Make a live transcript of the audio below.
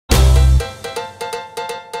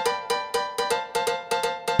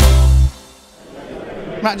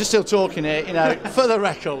Matt, just still talking here, you know, for the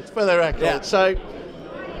record. Yeah. So,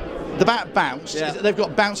 the bat bounced. Yeah. They've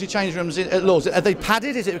got bouncy change rooms at Lords. Are they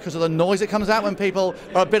padded? Is it because of the noise that comes out when people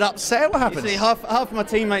are a bit upset? What happens? You see, half of my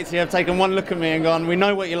teammates here have taken one look at me and gone, "We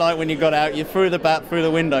know what you like when you got out. You threw the bat through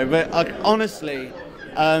the window." But honestly,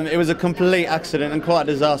 it was a complete accident and quite a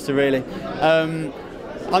disaster, really.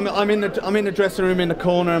 I'm in the dressing room in the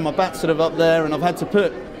corner, and my bat's sort of up there, and I've had to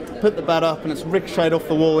put the bat up, and it's ricocheted off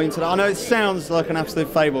the wall into that. I know it sounds like an absolute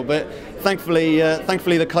fable, but thankfully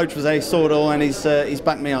the coach was there, he saw it all, and he's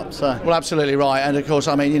backed me up. So. Well, absolutely right, and of course,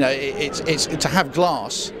 I mean, you know, it's to have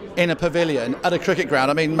glass in a pavilion at a cricket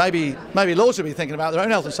ground. I mean, maybe Lords would be thinking about their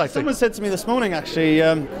own health and safety. Someone said to me this morning, actually,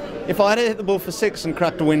 if I had hit the ball for 6 and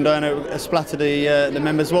cracked a window and it splattered the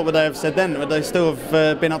members, what would they have said then? Would they still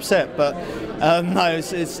have been upset? But no,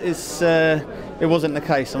 it wasn't the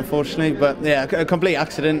case, unfortunately. But yeah, a complete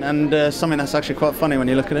accident, and something that's actually quite funny when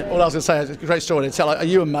you look at it. Well, I was going to say, it's a great story to tell. Are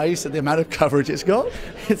you amazed at the amount of coverage it's got?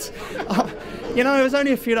 It's, you know, it was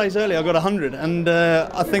only a few days earlier I got 100, and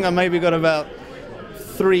I think I maybe got about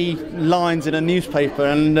 3 lines in a newspaper,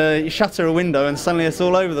 and you shatter a window and suddenly it's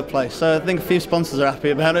all over the place. So I think a few sponsors are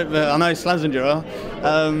happy about it, but I know Slazenger are.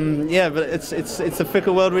 Yeah, but it's a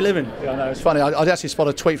fickle world we live in. Yeah, I know, it's funny. I actually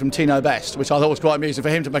spotted a tweet from Tino Best, which I thought was quite amusing for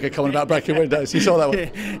him to make a comment about breaking windows. You saw that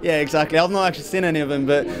one? Yeah, exactly. I've not actually seen any of them,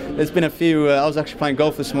 but there's been a few. I was actually playing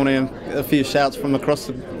golf this morning, and a few shouts from across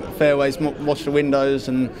the fairways, watch the windows,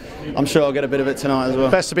 and I'm sure I'll get a bit of it tonight as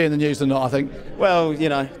well. Best to be in the news than not, I think. Well, you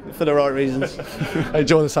know, for the right reasons.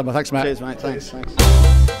 Enjoy the summer. Thanks, Matt. Cheers, mate.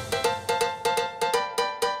 Thanks.